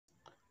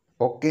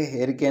Okay,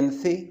 here you can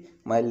see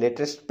my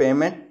latest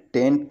payment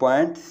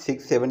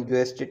 10.67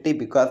 USDT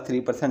because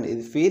 3%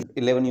 is fee,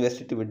 11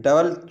 USDT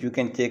withdrawal. You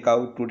can check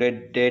out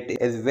today's date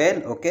as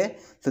well. Okay,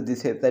 so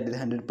this website is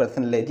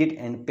 100% legit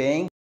and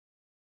paying.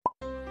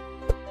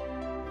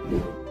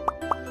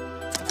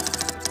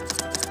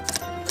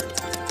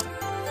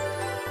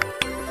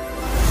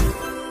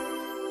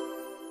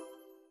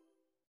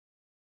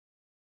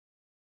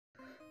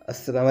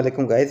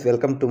 Assalamualaikum guys,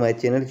 welcome to my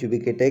channel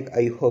UBK Tech.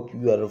 I hope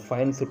you are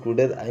fine. So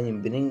today I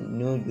am bringing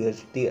new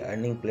USDT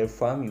earning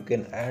platform. You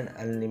can earn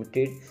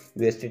unlimited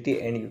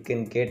USDT and you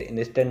can get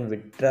instant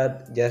withdrawal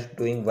just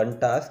doing one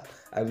task.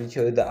 I will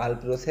show you the all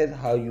process,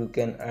 how you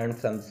can earn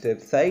from this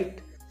website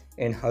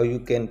and how you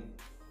can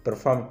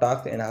perform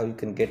tasks and how you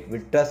can get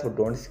withdrawal. So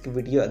don't skip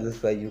video,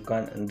 otherwise you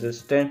can't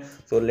understand.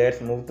 So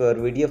let's move to our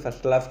video.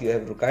 First off, you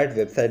have required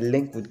website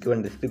link with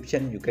given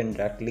description. You can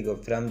directly go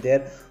from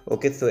there.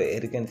 Okay, so here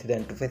you can see the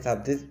interface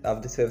of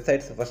this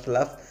website. So first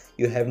off,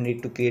 you have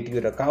need to create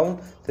your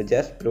account. So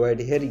just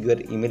provide here your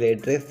email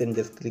address, then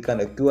just click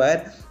on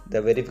acquire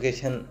the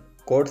verification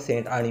code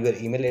sent on your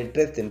email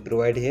address, then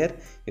provide here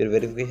your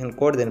verification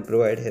code, then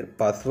provide here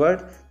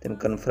password, then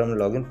confirm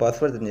login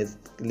password, then just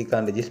click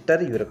on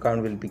register. Your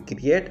account will be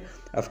created.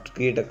 After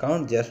create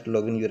account, just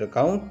log in your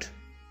account.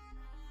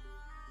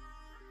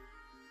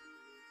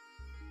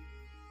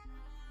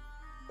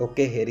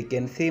 Okay, here you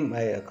can see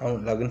my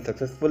account login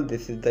successful.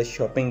 This is the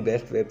shopping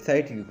based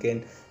website. You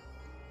can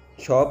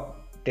shop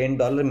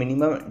 $10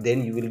 minimum,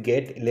 then you will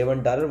get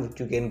 $11 which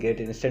you can get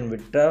instant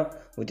withdrawal,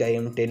 which I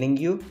am telling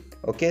you.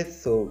 Okay,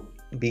 so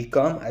be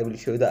calm, I will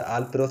show you the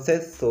all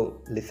process.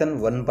 So listen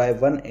one by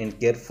one and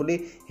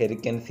carefully. Here you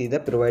can see the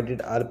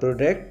provided all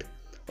product.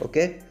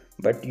 Okay,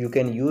 but you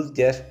can use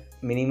just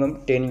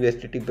minimum 10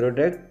 USDT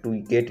product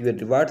to get your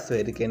reward. So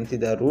here you can see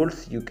the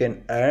rules. You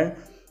can earn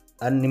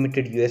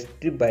unlimited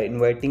USDT by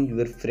inviting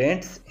your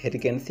friends. Here you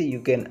can see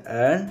you can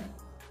earn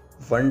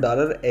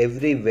 $1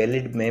 every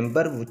valid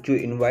member which you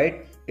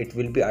invite. It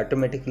will be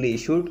automatically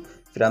issued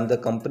from the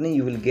company.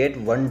 You will get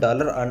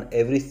 $1 on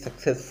every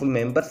successful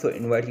member. So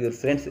invite your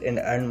friends and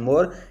earn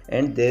more.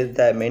 And there is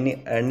the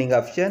many earning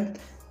option.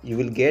 You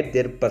will get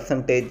their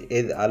percentage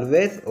as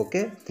always.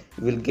 Okay,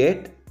 you will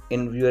get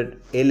in your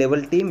A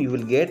level team, you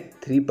will get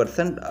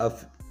 3%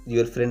 of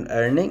your friend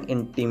earning.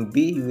 In team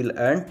B, you will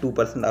earn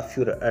 2% of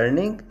your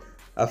earning,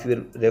 of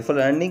your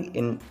referral earning.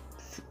 In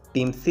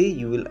team C,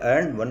 you will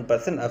earn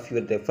 1% of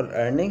your referral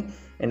earning,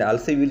 and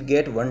also you will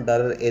get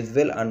 $1 as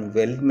well on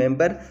valid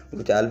member,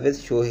 which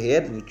always show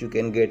here, which you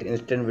can get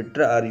instant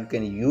withdrawal or you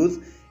can use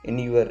in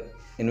your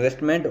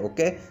investment.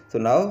 Okay, so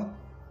now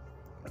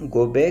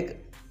go back.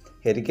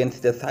 Here you can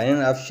see the sign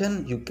in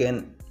option. You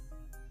can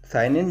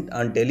sign in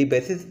on daily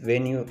basis.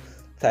 When you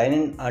sign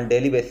in on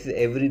daily basis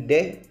every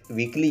day,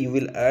 weekly, you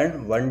will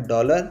earn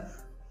 $1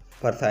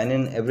 for sign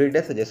in every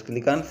day. So just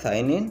click on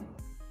sign in.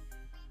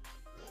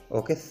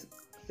 Okay,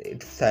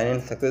 it's sign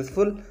in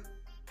successful.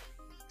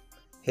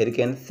 Here you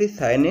can see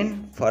sign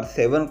in for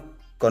 7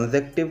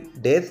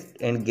 consecutive days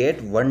and get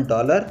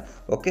 $1.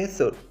 Okay,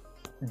 so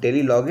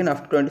daily login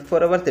after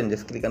 24 hours, then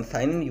just click on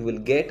sign in. You will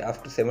get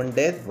after 7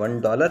 days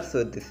 $1.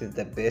 So this is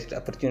the best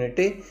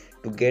opportunity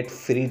to get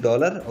free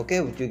dollar.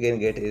 Okay, which you can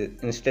get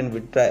instant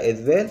withdrawal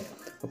as well.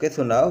 Okay,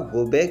 so now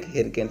go back.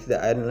 Here you can see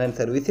the online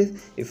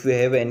services. If you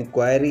have any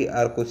query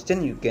or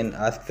question, you can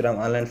ask from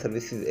online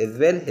services as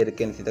well. Here you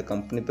can see the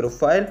company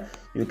profile.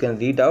 You can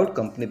read out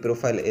company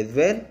profile as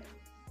well.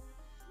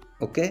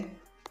 Okay,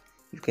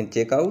 you can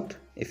check out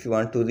if you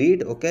want to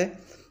read. Okay,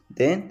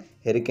 then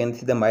here you can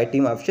see the my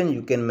team option.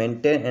 You can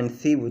maintain and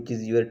see which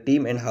is your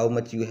team and how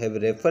much you have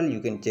referral.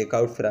 You can check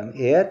out from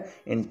here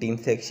in team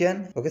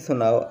section. Okay, so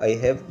now I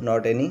have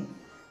not any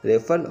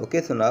referral.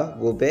 Okay, so now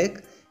go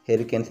back. Here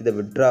you can see the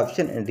withdraw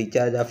option and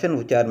recharge option,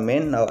 which are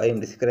main. Now I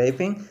am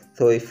describing.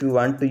 So if you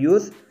want to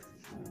use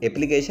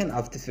application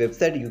of this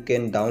website, you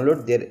can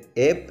download their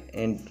app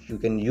and you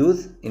can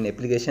use in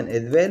application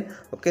as well.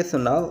 Okay, so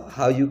now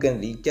how you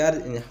can recharge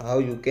and how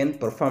you can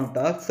perform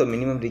tasks. So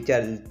minimum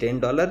recharge is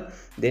 $10,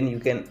 then you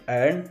can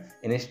earn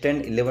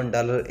instant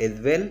 $11 as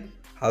well.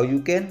 How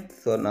you can,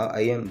 so now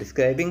I am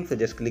describing. So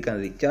just click on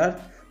recharge.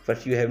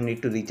 First you have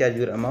need to recharge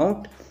your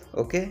amount.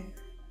 Okay,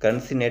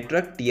 currency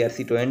network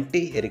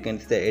TRC20. Here you can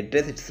see the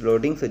address, it's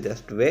loading, so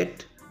just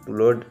wait to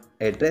load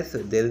address. So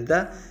there is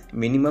the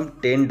minimum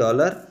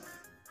 $10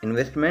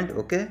 investment.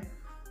 Okay,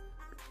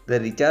 the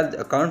recharge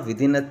account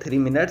within 3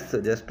 minutes, so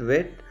just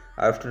wait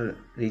after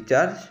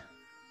recharge.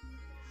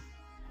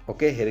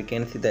 Okay, here you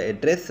can see the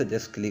address, so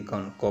just click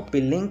on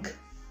copy link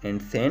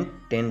and send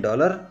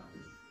 $10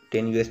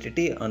 10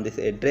 USDT on this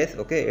address.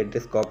 Okay,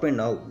 address copy.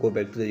 Now go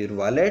back to your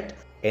wallet,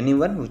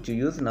 anyone which you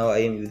use. Now I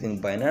am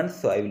using Binance,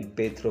 so I will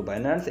pay through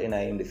Binance and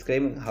I am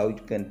describing how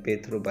you can pay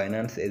through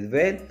Binance as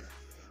well.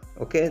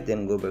 Okay,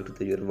 then go back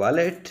to your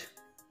wallet.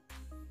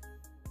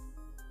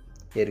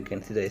 Here you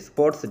can see the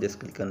spot, so just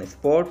click on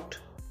spot.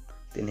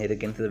 Then here you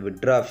can see the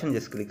withdraw option,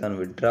 just click on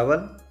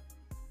withdrawal.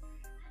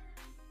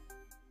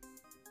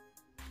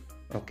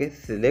 Okay,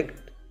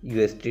 select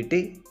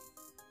USDT.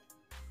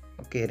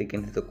 Okay, here you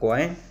can see the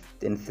coin.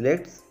 then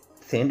select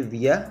send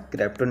via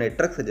crypto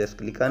network, so just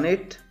click on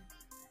it.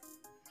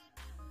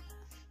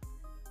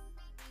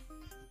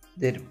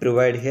 Then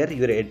provide here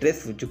your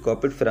address which you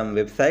copied from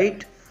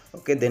website.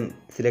 Okay, then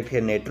select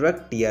here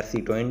network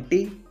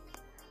TRC20.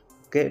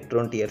 Okay,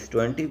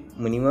 TRC20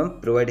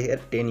 minimum provide here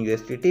 10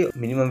 USDT.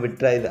 Minimum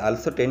withdrawal is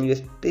also 10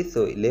 USDT.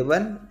 So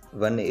 11.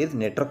 One is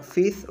network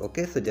fees.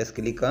 Okay, so just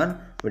click on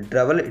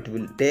withdrawal. It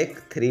will take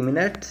 3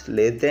 minutes,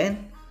 less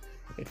than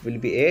it will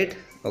be 8.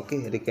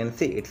 Okay, here you can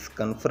see it's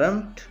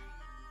confirmed.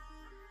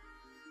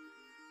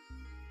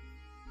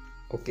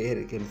 Okay, here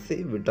you can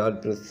see withdrawal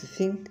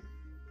processing,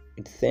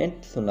 it's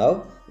sent. So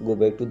now go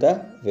back to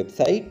the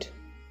website.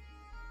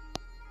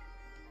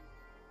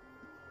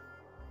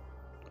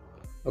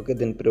 Okay,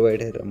 then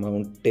provide here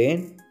amount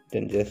 10,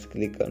 then just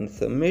click on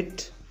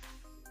submit.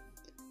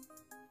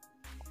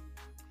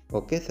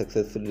 Okay,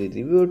 successfully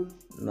reviewed.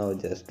 Now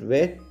just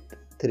wait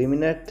 3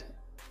 minutes,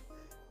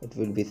 it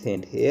will be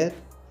sent here.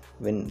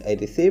 When I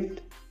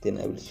received, then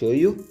I will show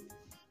you.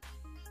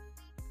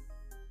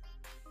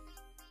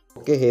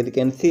 Okay, here you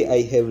can see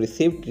I have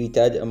received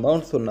recharge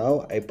amount. So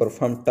now I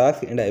perform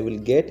task and I will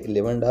get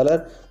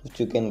 $11, which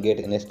you can get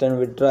instant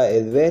withdraw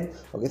as well.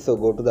 Okay, so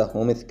go to the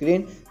home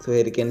screen. So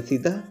here you can see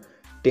the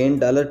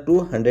 $10 to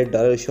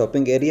 $100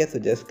 shopping area. So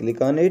just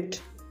click on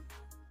it.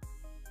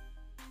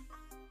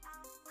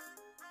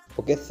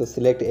 Okay, so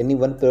select any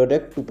one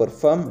product to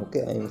perform.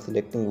 Okay, I am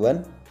selecting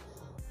one,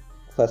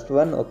 first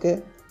one.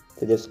 Okay,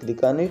 so just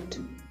click on it.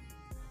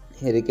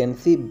 Here you can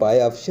see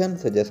buy option.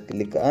 So just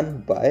click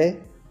on buy.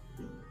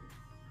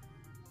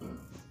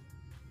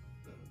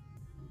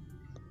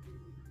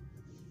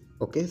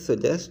 Okay, so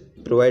just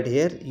provide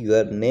here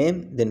your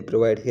name, then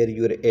provide here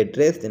your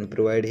address, then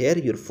provide here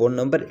your phone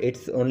number.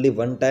 It's only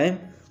one time.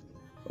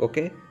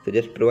 Okay, so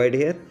just provide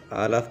here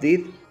all of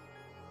these.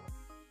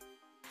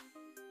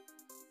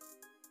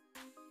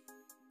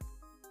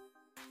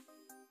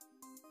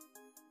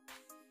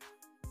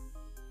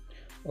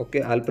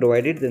 Okay, all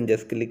provided, then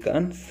just click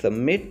on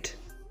submit.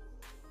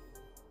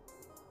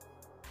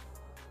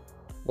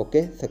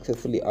 Okay,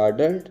 successfully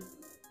ordered.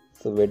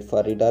 So wait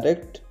for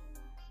redirect.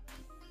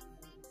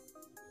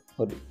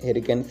 Here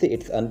you can see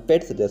it's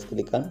unpaid, so just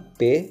click on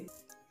pay.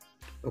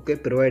 Okay,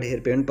 provide here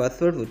payment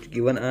password which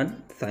given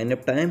on sign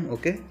up time.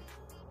 Okay,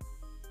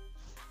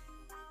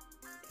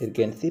 here you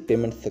can see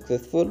payment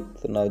successful.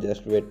 So now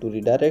just wait to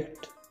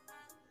redirect.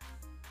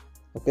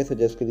 Okay, so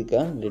just click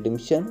on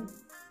redemption.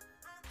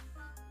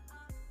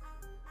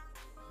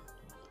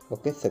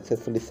 Okay,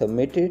 successfully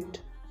submitted.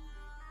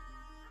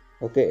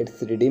 Okay,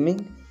 it's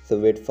redeeming, so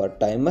wait for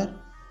timer.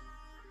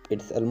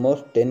 It's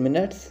almost 10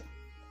 minutes.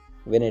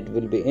 When it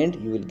will be end,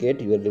 you will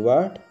get your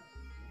reward.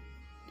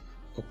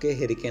 Okay,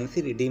 here you can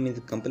see redeem is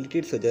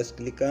completed, so just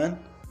click on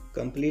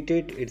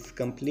completed. It's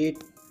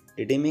complete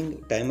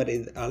redeeming. Timer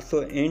is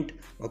also end.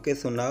 Okay,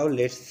 so now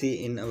let's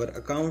see in our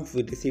account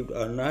we received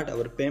or not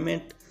our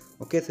payment.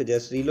 Okay, so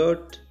just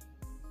reload.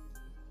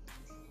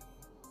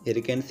 Here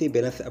you can see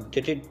balance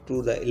updated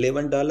to the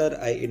 $11.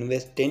 I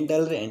invest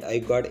 $10 and I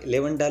got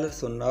 $11.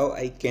 So now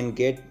I can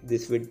get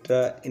this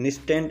withdraw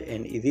instant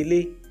and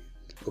easily.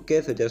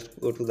 Okay, so just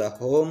go to the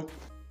home.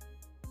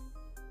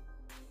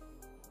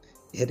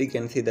 Here you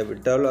can see the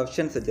withdrawal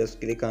option. So just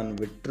click on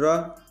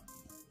withdraw.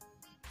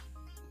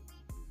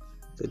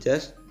 So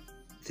just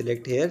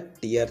select here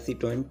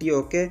TRC20.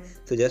 Okay,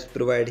 so just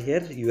provide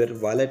here your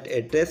wallet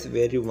address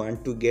where you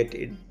want to get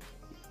it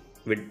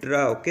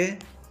withdraw. Okay.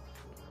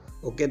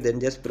 Okay, then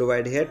just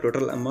provide here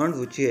total amount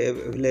which you have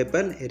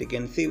available. Here you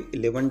can see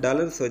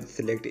 $11. So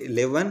select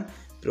 11.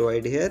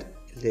 Provide here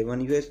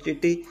 11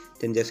 USDT.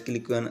 Then just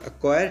click on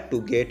acquire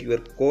to get your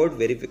code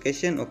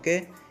verification.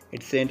 Okay,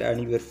 it's sent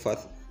on your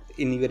first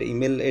in your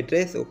email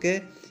address.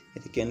 Okay,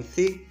 as you can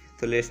see.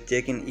 So let's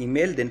check in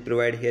email. Then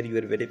provide here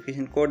your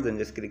verification code. Then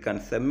just click on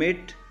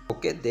submit.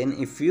 Okay, then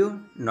if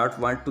you not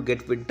want to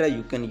get withdraw,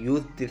 you can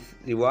use this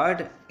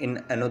reward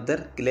in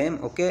another claim.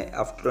 Okay,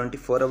 after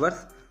 24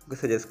 hours. Okay,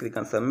 so just click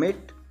on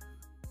submit.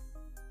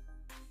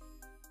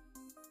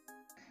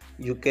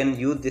 You can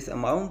use this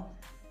amount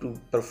to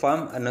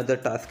perform another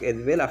task as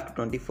well after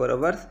 24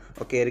 hours.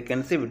 Okay, here you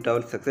can see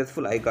withdrawal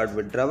successful. I got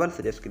withdrawal,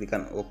 so just click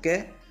on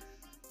OK.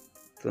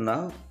 So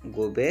now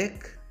go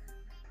back.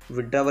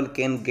 Withdrawal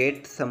can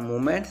get some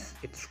moments,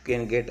 it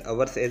can get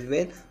hours as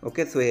well.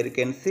 Okay, so here you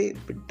can see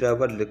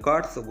withdrawal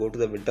records. So go to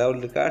the withdrawal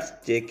records,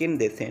 check in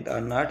they sent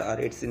or not, or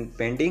it's in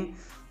pending.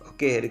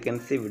 Okay, here you can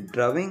see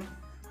withdrawing,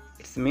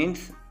 it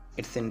means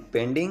it's in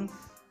pending.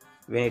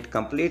 When it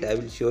complete, I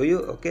will show you.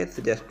 Okay,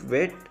 so just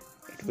wait,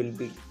 it will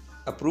be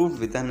approved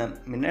within a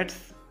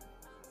minutes,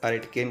 or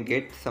it can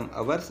get some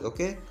hours.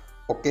 Okay,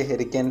 here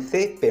you can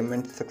see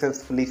payment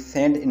successfully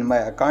sent in my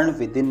account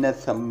within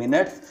some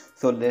minutes.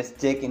 So let's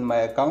check in my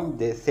account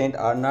they sent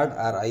or not,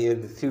 or I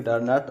have received or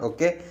not.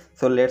 Okay,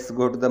 so let's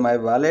go to my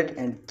wallet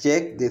and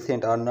check they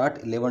sent or not.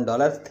 $11,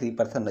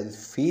 3%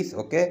 is fees.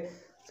 Okay,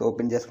 so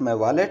open just my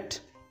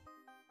wallet.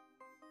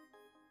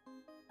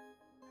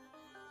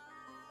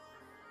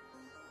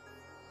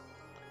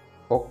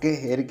 Okay,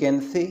 here you can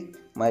see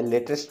my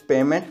latest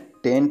payment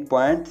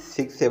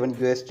 10.67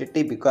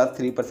 USDT because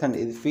 3%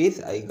 is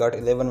fees. I got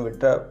 11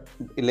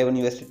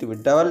 USDT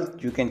withdrawal.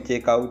 You can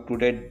check out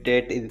today's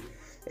date is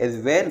as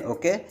well.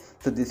 Okay,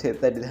 so this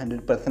website is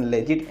 100%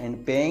 legit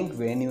and paying.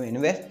 When you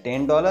invest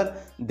 $10,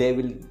 they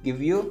will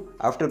give you,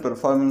 after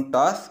performing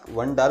task,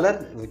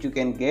 $1, which you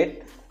can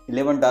get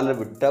 $11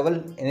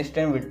 withdrawal,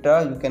 instant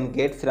withdrawal you can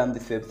get from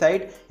this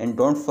website. And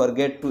don't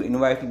forget to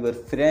invite your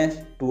friends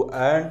to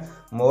earn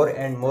more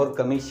and more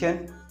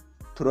commission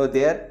through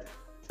their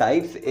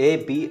types A,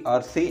 B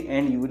or C,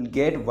 and you will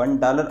get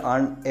 $1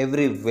 on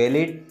every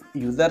valid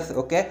users.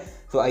 Okay,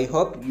 so I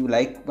hope you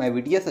like my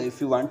videos. If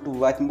you want to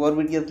watch more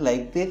videos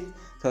like this,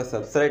 so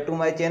subscribe to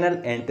my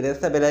channel and press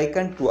the bell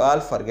icon to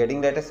all for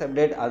getting latest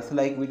update. Also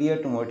like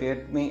video to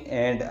motivate me,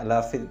 and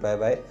Allah Hafiz, bye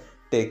bye,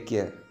 take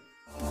care.